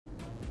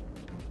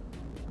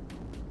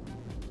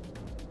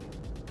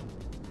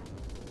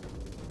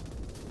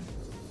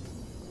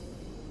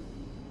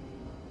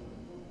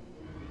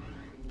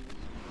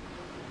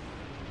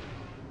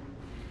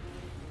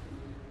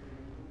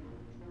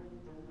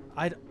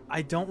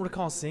I don't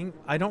recall seeing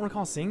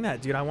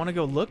that, dude. I want to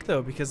go look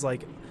though, because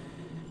like,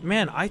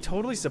 man, I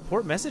totally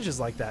support messages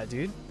like that,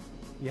 dude.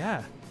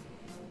 Yeah.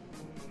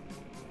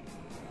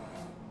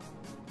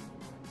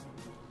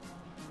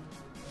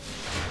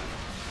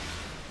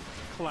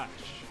 Clash.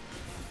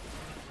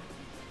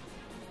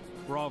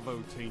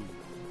 Bravo team.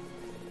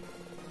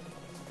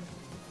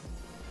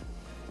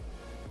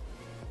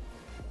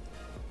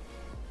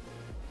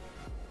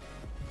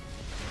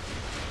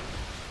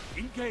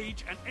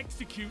 Engage and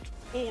execute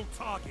all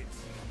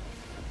targets.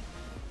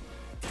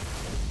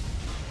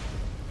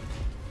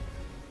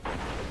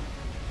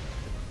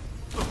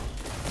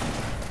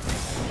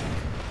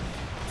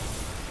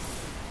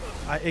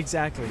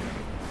 Exactly.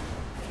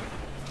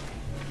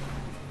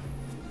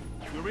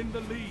 You're in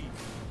the lead.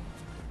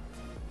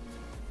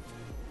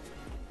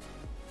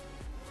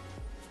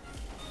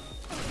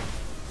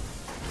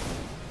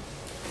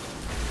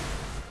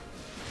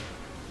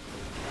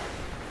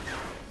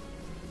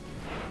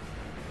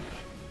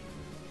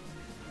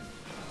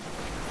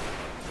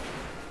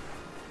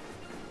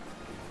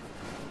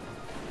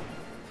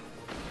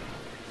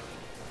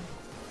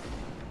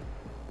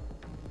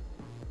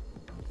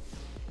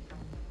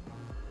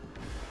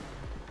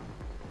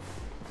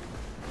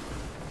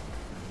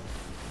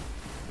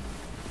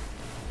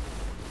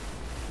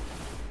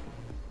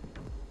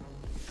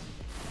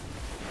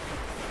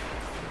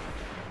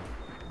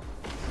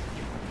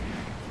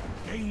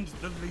 Gains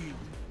the lead.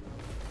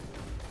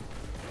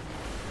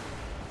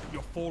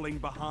 You're falling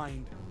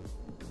behind.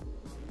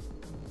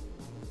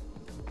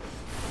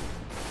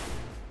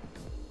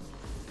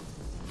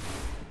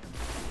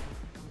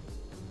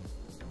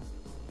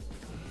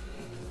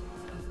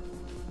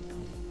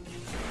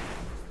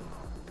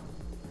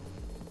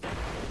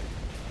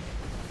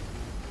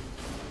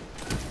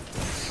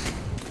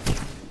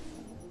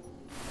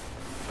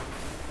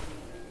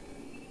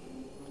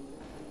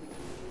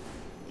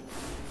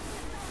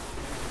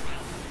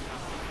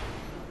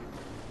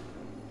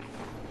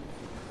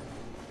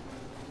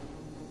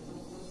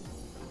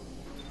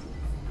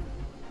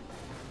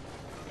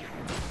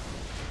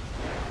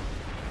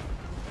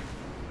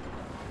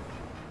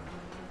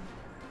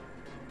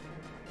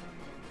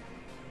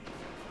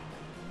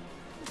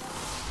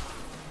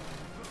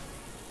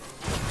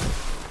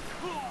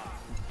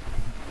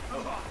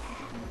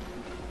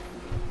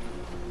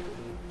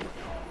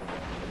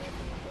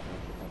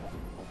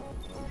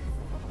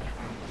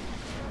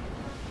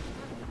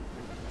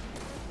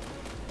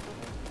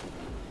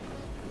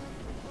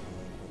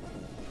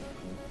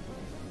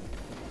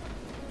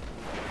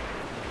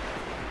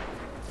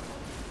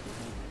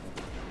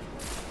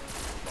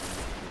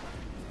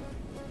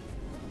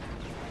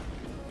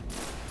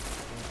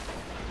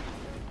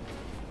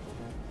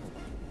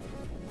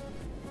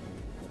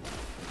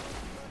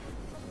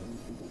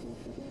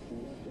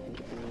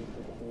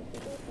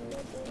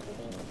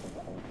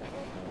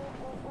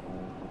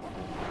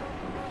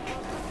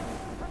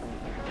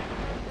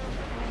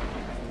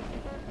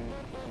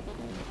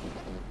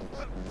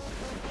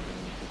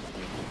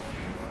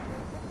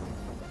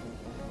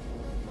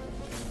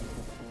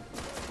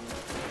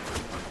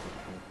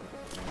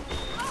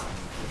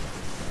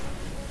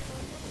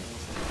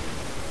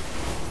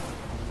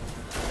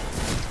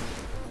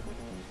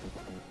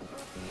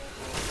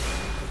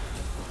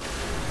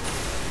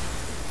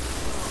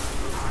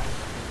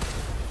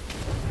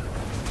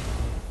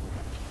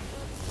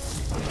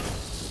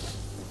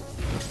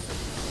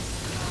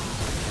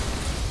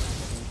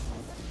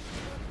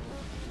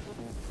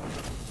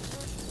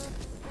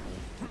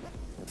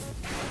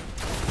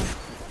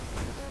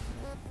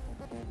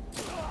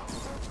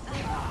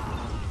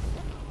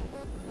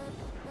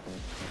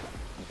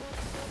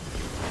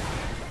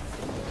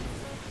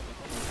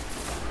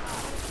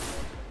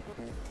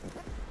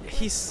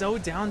 He's so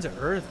down to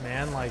earth,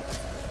 man. Like,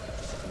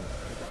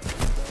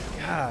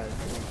 God.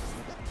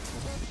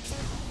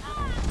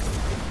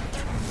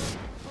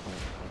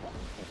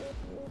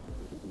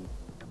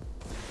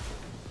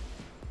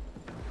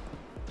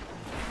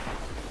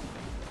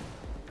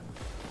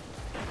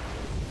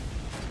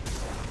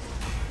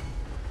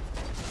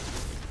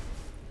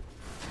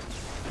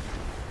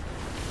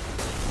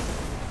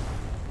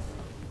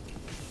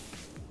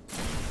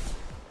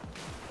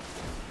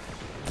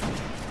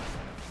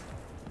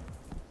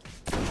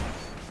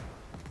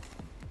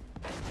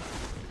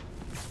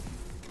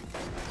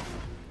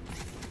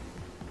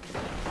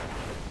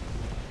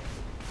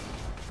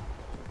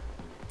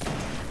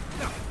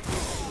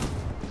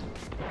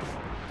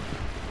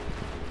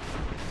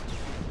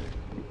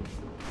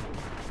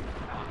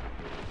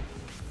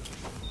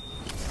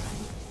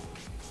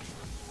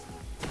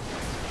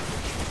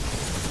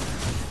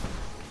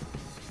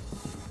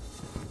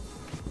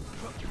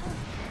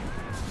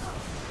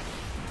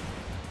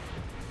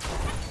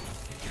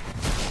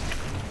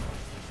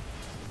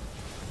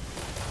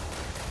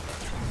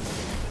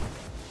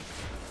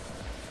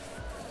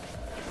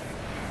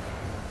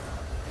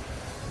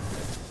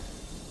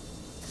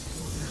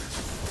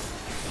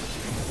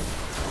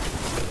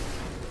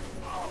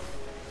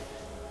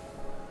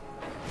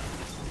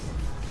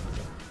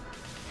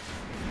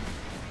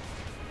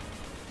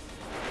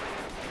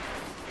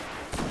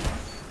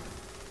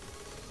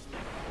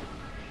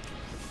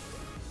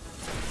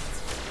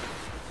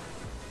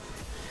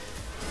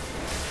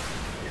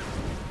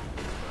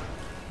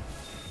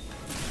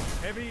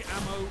 Heavy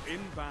ammo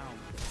inbound.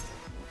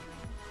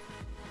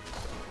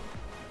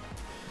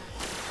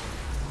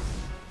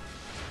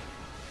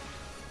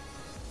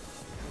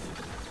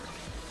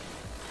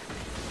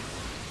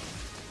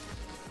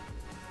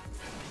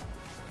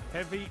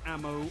 Heavy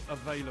ammo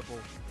available.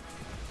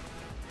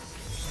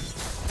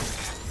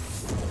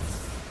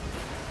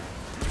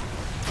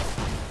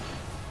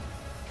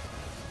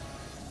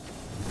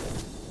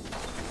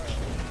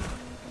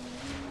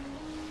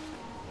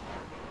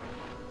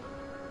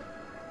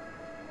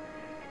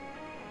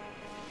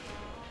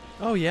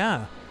 Oh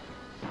yeah.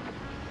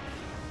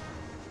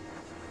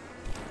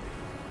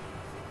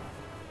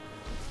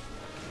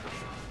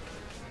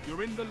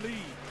 You're in the lead.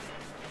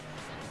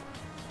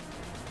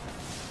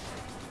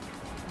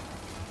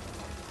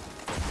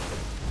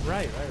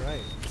 Right.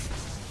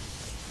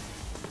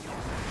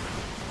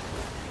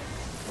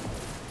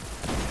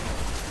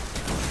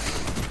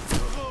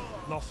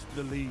 Lost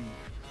the lead.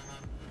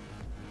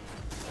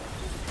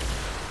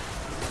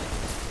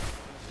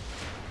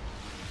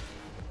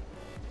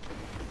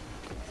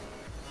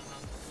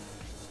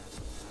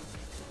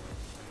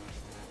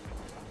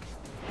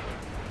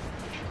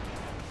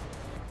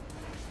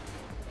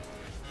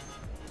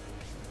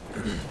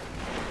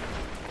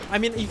 I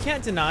mean, you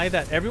can't deny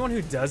that everyone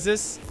who does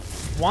this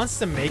wants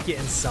to make it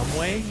in some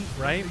way,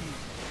 right?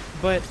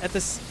 But at the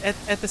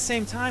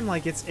same time,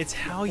 like it's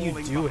how you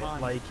do it.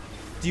 Like,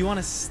 do you want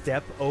to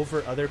step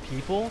over other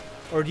people,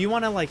 or do you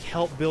want to like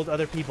help build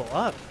other people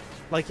up?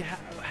 Like,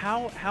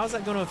 how's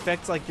that going to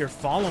affect like your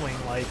following?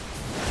 Like,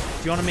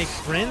 do you want to make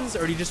friends,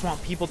 or do you just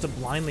want people to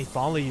blindly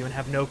follow you and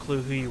have no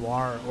clue who you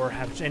are, or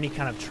have any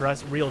kind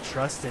of real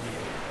trust in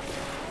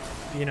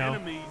you? You know,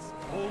 Enemies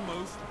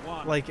almost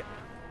won. like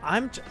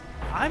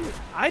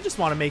I just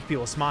want to make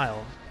people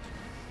smile.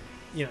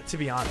 You know, to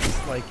be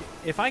honest, like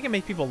if I can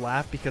make people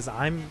laugh because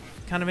I'm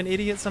kind of an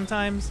idiot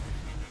sometimes,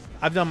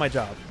 I've done my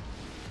job.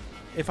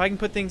 If I can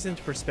put things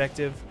into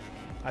perspective,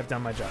 I've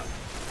done my job.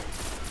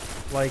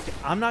 Like,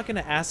 I'm not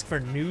gonna ask for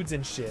nudes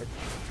and shit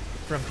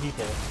from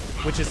people,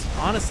 which is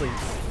honestly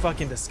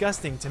fucking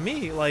disgusting to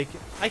me. Like,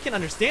 I can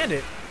understand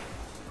it,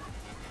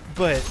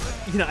 but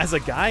you know, as a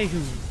guy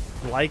who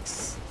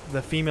likes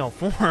the female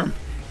form,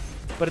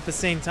 but at the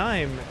same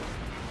time,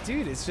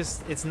 dude, it's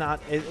just, it's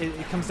not,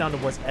 it comes down to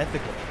what's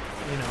ethical,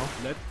 you know?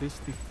 Let this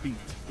defeat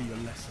be a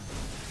lesson.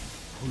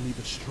 Only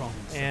the strong.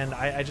 And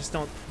I just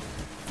don't,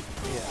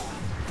 yeah.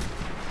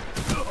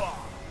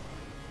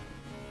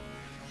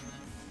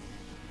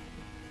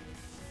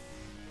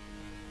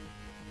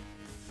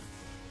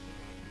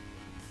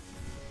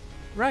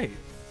 Right.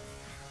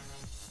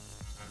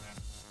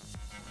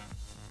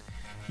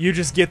 You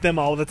just get them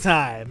all the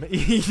time.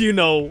 You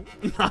know.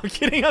 I'm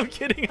kidding, I'm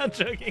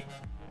joking.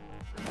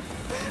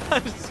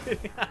 I'm just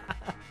kidding.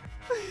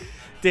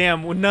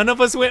 Damn, well, none of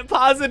us went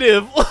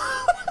positive.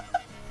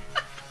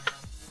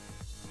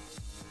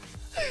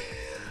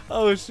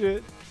 Oh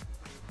shit.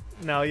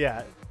 No,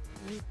 yeah.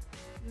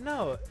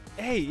 No.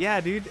 Hey, yeah,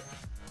 dude.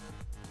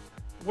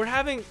 We're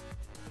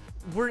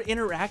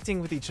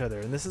interacting with each other,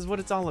 and this is what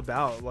it's all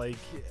about. Like,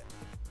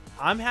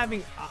 I'm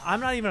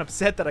not even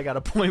upset that I got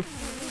a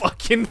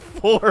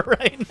 .4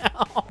 right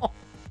now.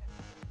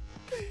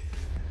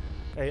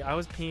 Hey, I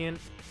was peeing.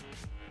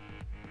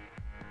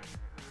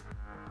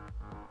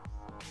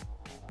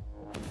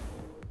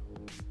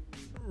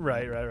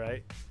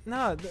 Right.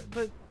 No,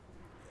 but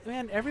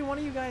man, every one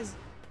of you guys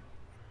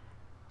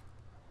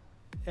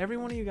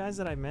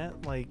that I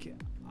met, like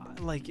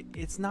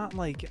it's not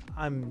like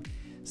I'm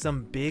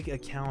some big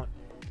account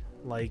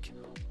like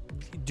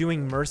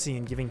doing mercy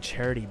and giving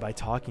charity by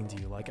talking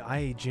to you. Like,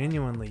 I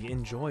genuinely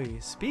enjoy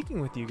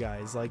speaking with you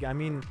guys. Like, I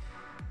mean,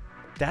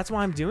 that's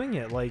why I'm doing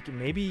it. Like,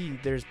 maybe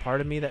there's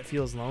part of me that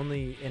feels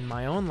lonely in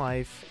my own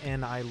life,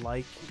 and I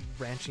like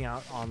branching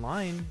out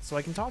online so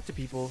I can talk to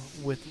people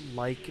with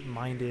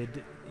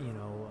like-minded, you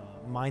know,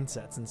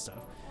 mindsets and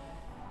stuff.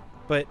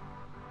 But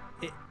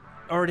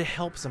or to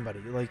help somebody,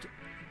 like,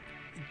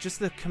 just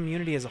the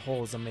community as a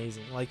whole is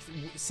amazing. Like,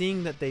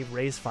 seeing that they've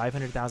raised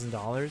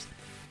 $500,000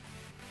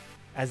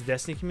 as a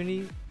Destiny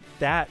community,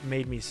 that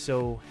made me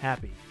so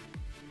happy.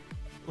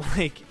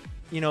 Like,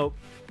 you know,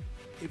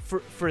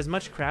 for as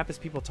much crap as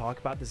people talk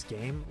about this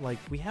game, like,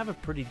 we have a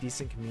pretty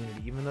decent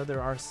community, even though there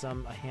are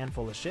a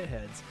handful of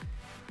shitheads.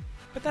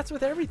 But that's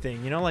with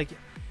everything, you know. Like,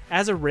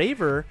 as a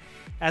raver,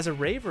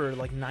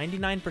 like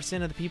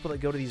 99% of the people that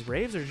go to these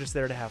raves are just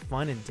there to have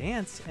fun and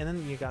dance, and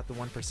then you got the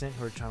 1%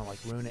 who are trying to like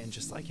ruin it and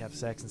just like have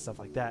sex and stuff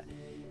like that.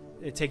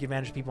 Take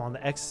advantage of people on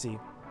the ecstasy.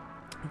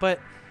 But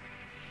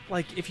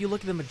like, if you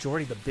look at the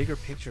majority, the bigger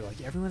picture, like,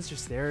 everyone's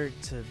just there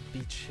to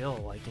be chill,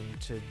 like, and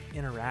to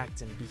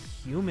interact and be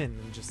human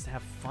and just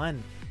have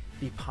fun,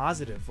 be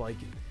positive. Like,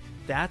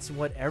 that's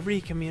what every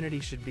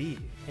community should be.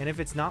 And if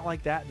it's not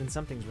like that, then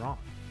something's wrong,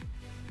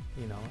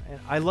 you know.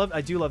 And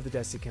I do love the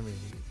Destiny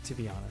community, to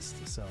be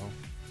honest. So,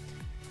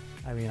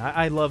 I mean,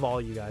 I love all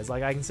you guys.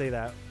 Like, I can say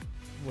that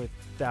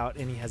without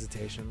any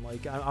hesitation.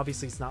 Like,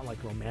 obviously it's not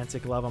like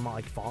romantic love. I'm not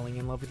like falling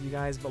in love with you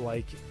guys, but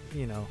like,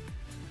 you know,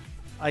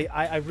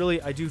 I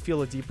really I do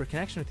feel a deeper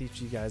connection with each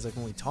of you guys. Like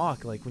when we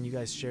talk, like when you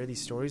guys share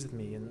these stories with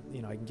me, and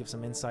you know I can give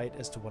some insight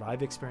as to what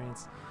I've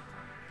experienced.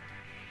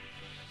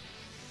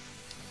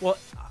 Well,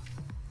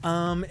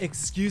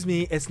 excuse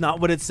me, it's not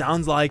what it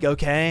sounds like,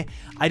 okay?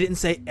 I didn't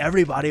say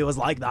everybody was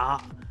like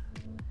that.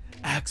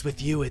 Axe,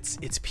 with you, it's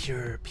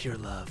pure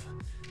love.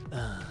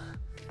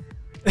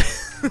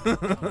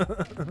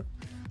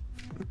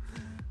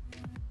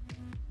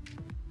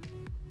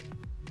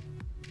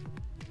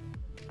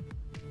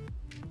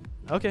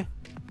 Okay.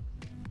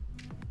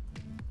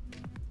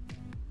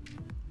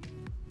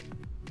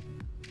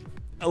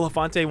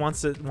 Elefante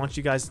wants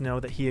you guys to know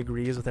that he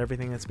agrees with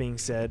everything that's being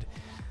said.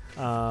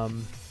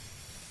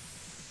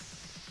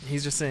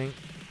 He's just saying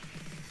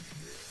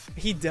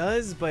he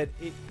does, but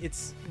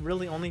it's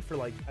really only for,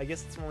 like, I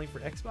guess it's only for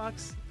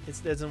Xbox.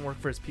 It doesn't work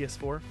for his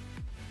PS4.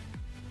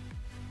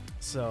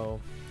 So,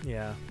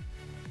 yeah.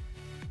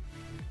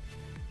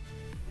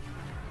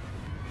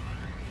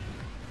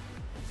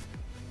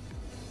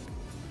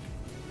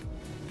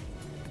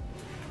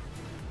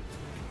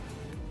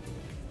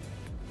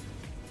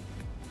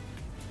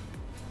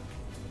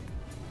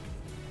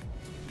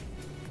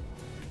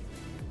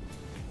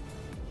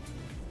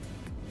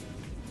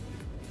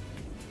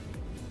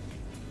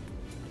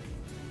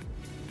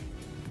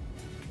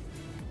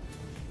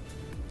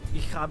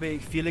 Ich habe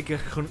viele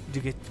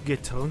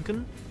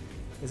getrunken.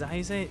 Is that how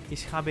you say it?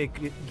 Ich habe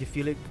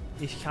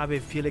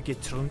viele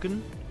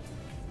getrunken.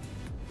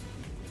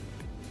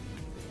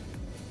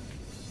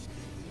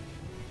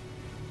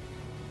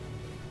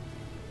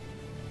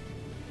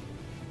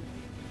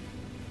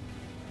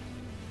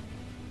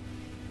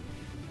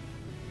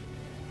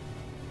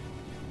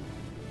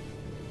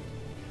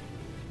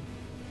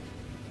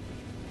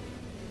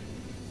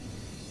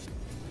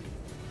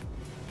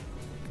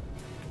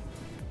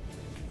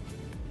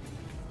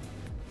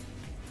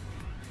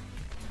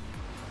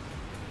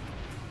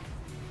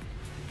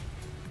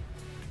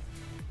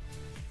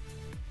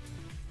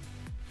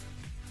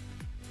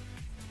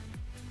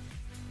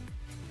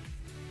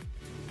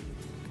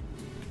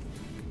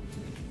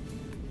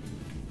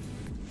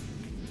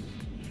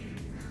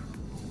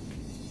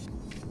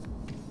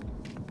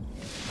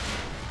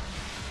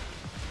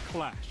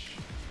 Clash.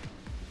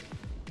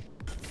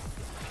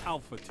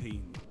 Alpha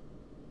Team.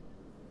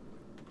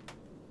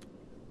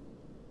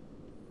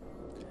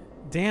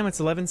 Damn, it's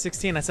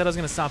 11:16. I said I was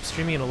gonna stop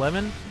streaming at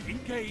 11,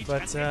 Engage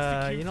but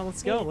you know,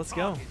 let's go. Let's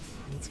go.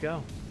 Let's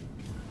go.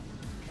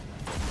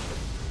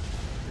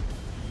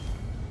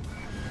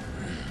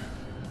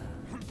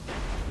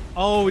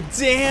 Oh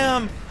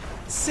damn,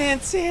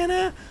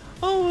 Santana!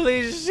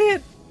 Holy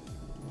shit!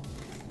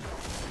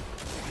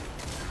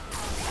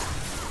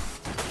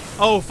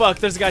 Oh fuck,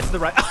 there's a guy to the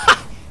right.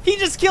 He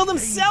just killed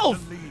himself!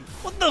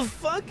 What the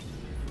fuck?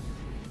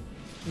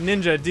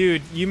 Ninja,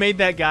 dude, you made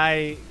that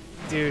guy...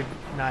 Dude,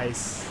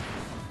 nice.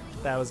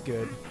 That was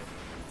good.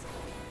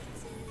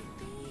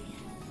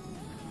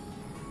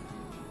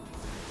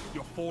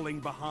 You're falling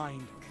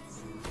behind.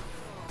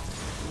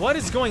 What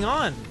is going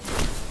on?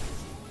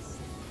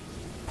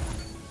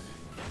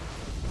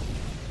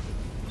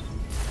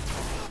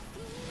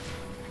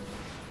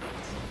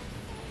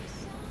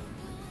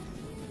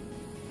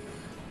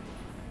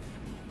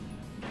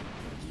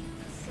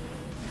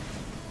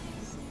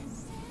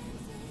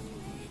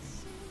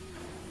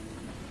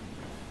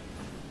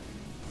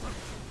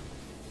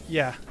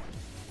 Yeah.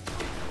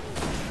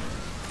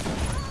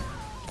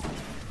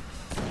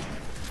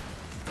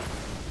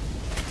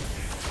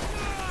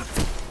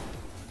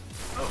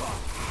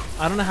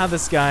 I don't know how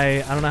this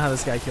guy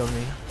killed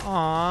me.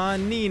 Aw,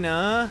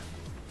 Nina.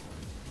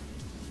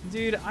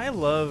 Dude, I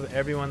love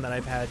everyone that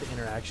I've had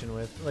interaction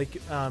with.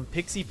 Like,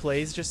 Pixie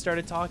Plays just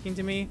started talking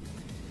to me,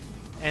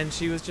 and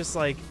she was just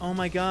like, "Oh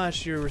my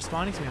gosh, you're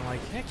responding to me." I'm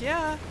like, "Heck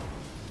yeah!"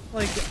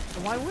 Like,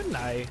 why wouldn't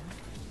I?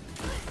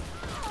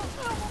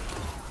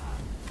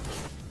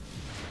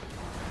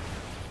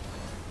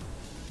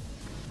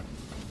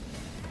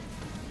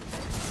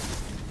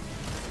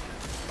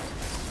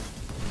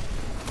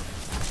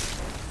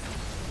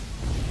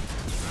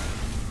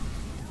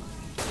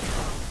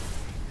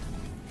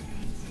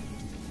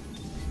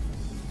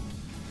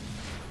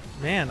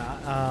 Man,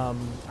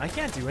 I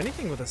can't do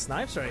anything with the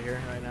snipes right here,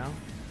 right now.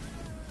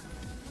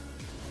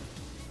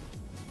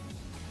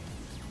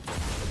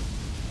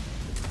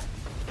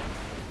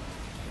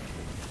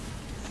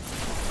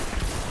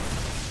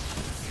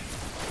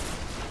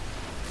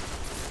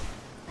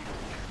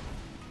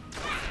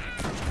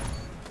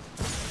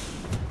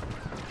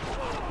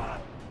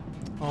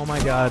 Oh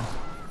my god.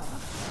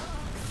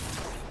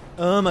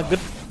 Oh my good.